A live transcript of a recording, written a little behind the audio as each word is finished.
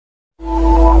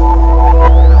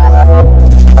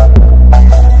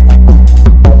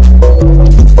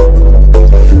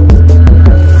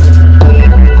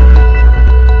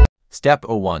Step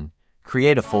 01.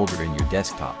 Create a folder in your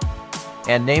desktop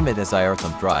and name it as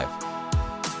iRhythm Drive.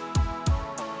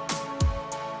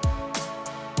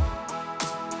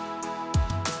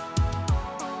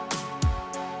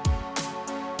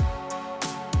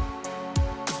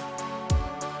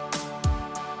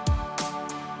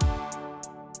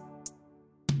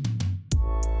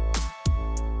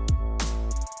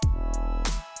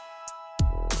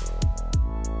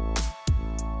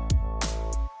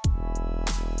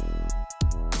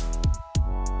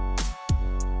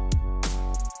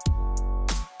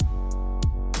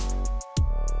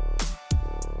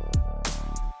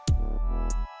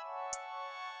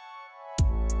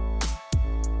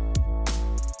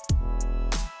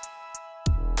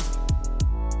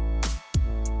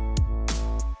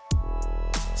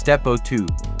 Step 02.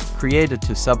 Create a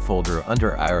subfolder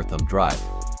under iRhythm Drive.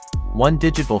 1.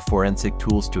 Digital forensic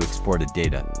tools to exported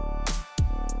data.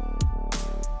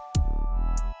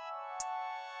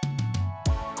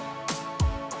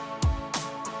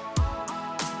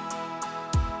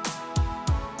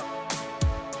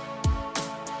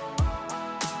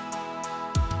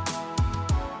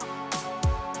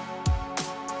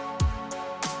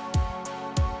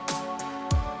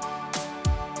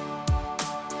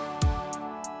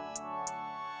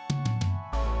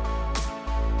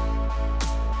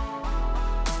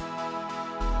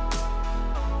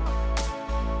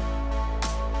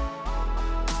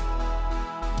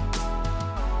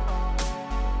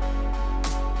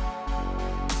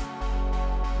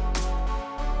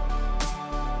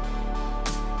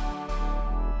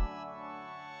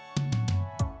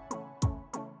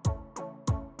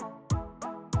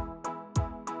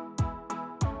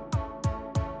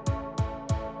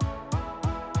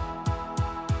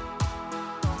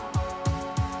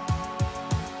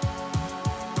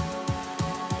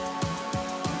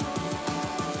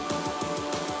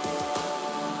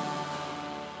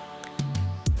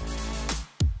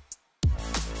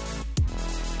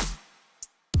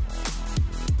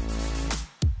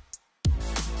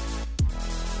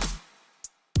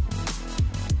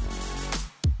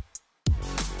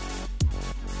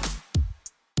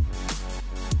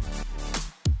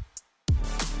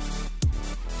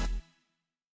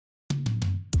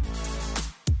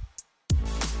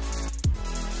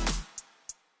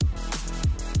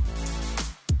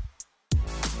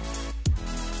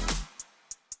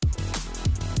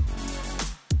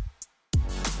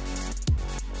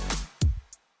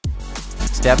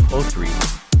 Step 03.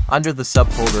 Under the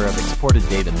subfolder of exported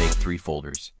data, make 3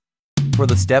 folders. For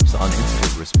the steps on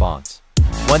instant response: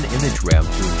 1. Image RAM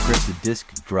to encrypt the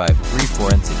disk drive. 3.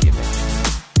 Forensic image.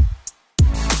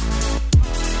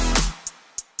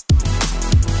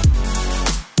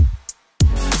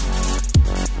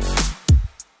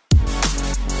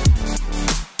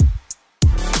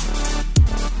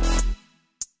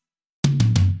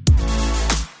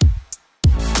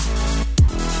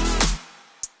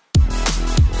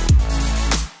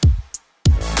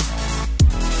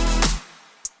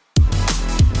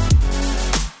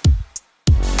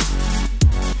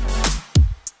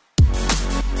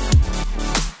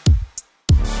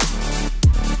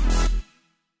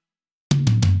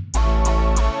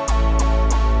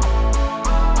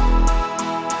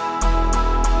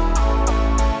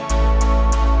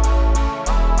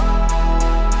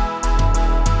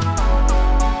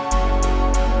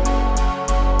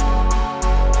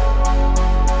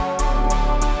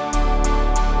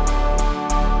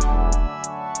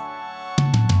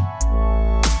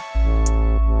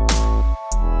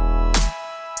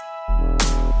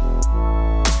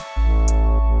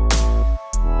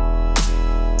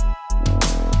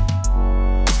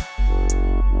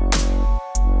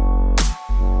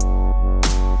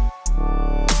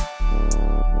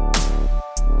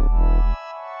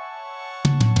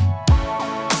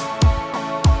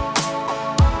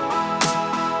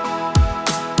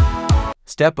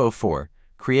 Step 04.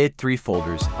 Create 3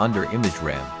 folders under Image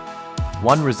RAM.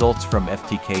 1. Results from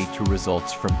FTK. 2.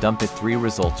 Results from Dumpit. 3.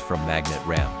 Results from Magnet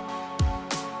RAM.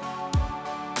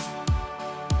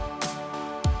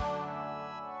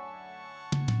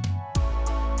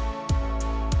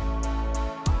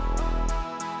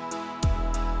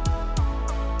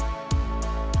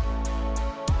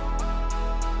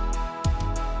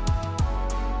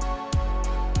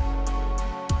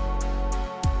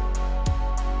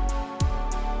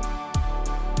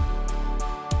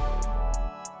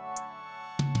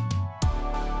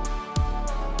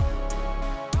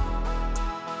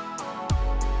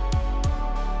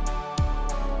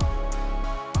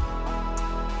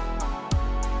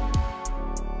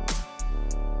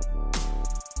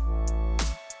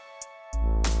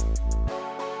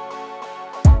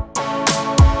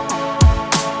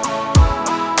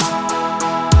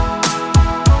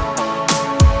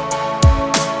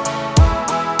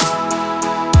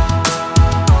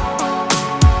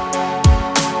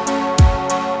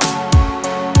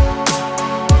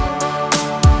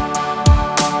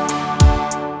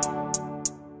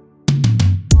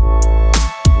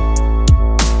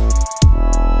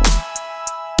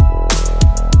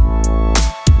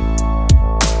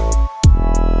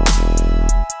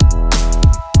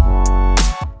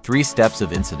 3 steps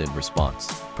of incident response.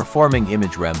 Performing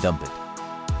image RAM dump it.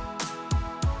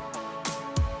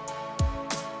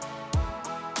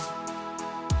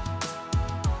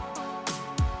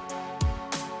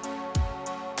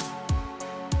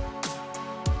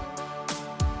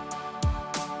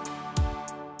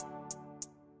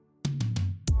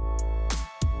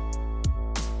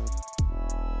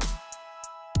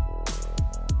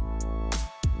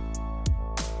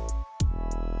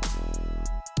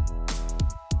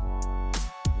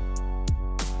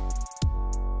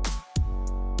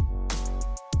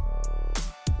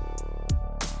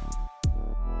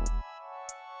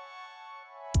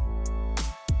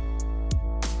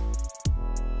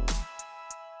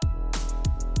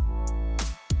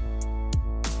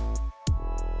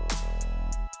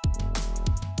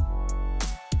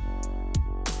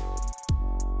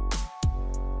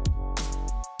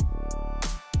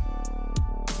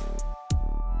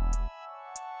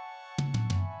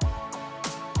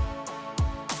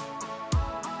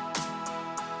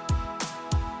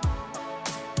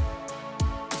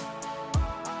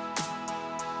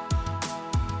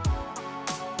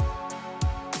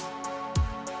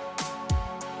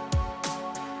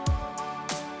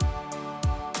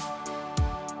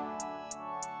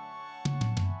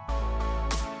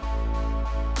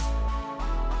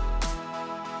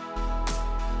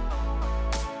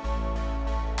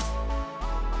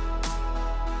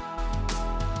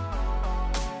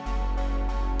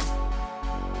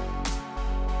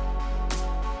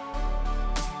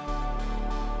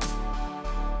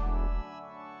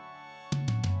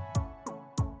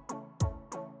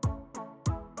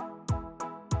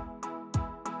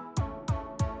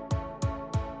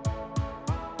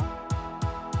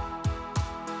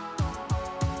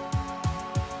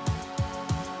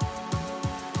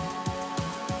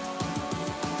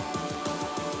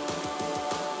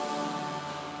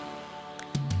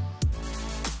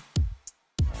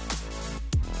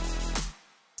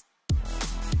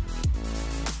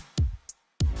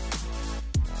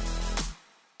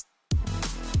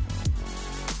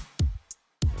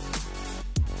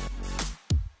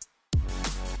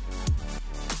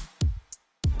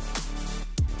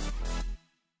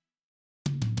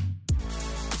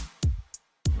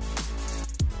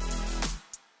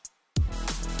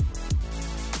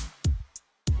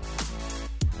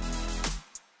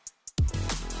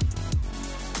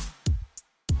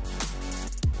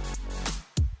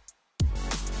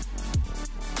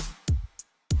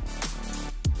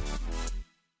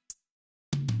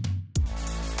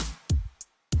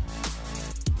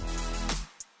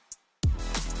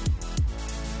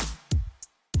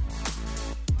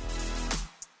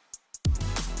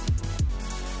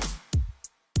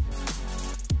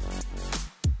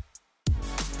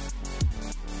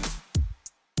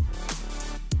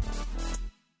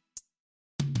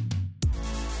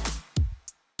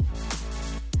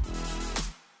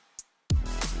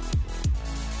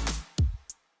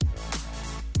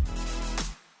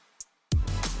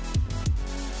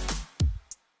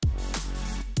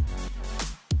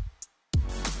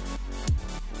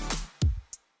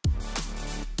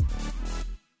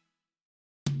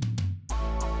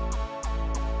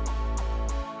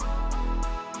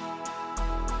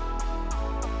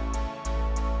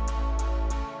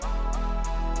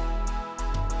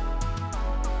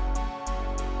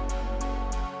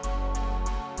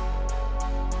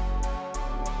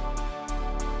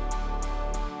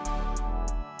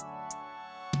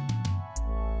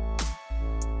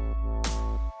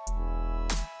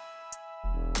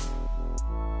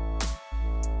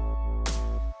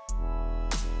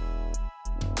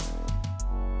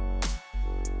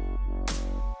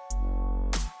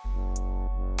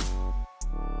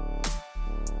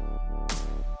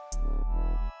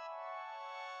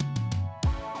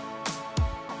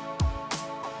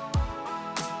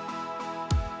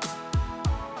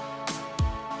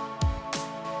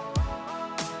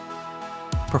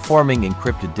 Performing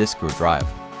encrypted disk or drive.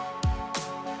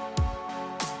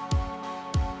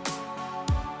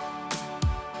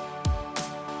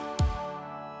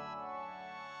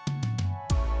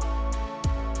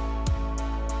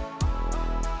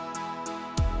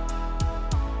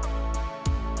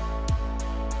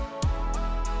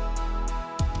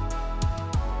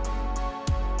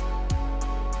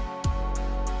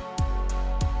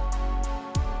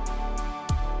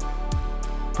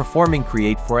 Performing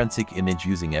create forensic image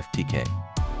using FTK.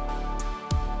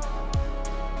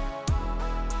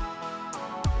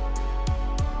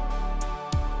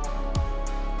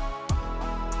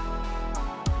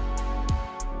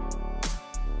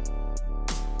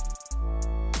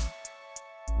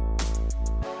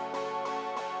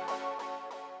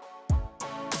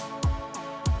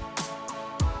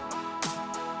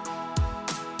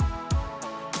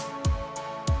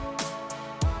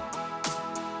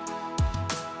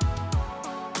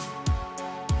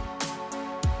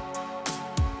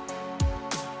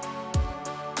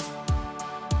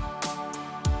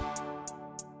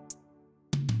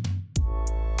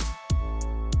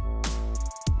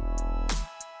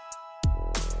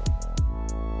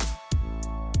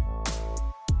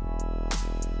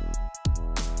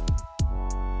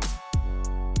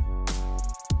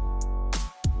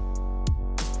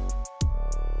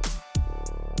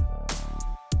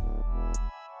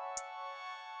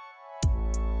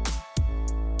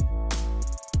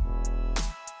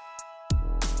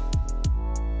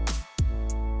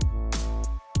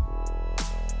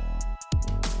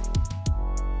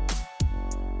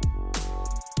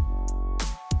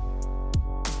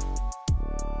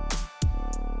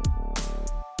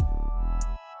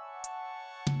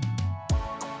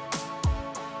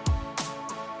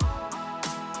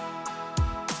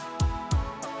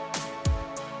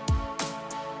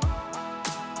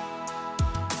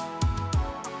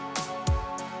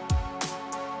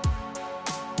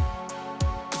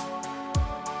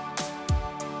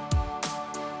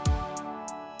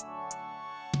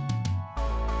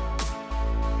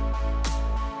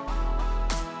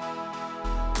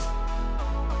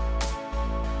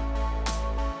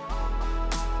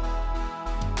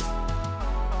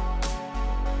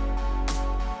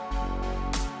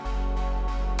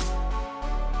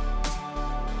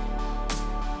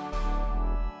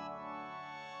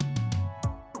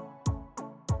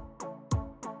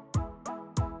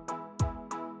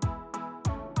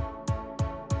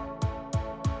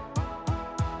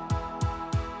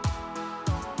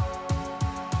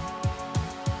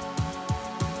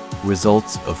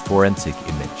 Results of forensic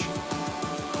image.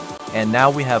 And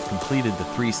now we have completed the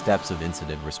 3 steps of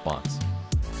incident response,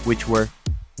 which were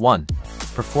 1.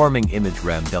 Performing image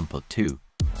RAM dump. 2.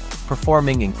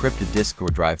 Performing encrypted disk or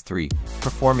drive. 3.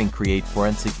 Performing create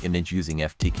forensic image using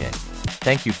FTK.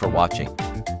 Thank you for watching.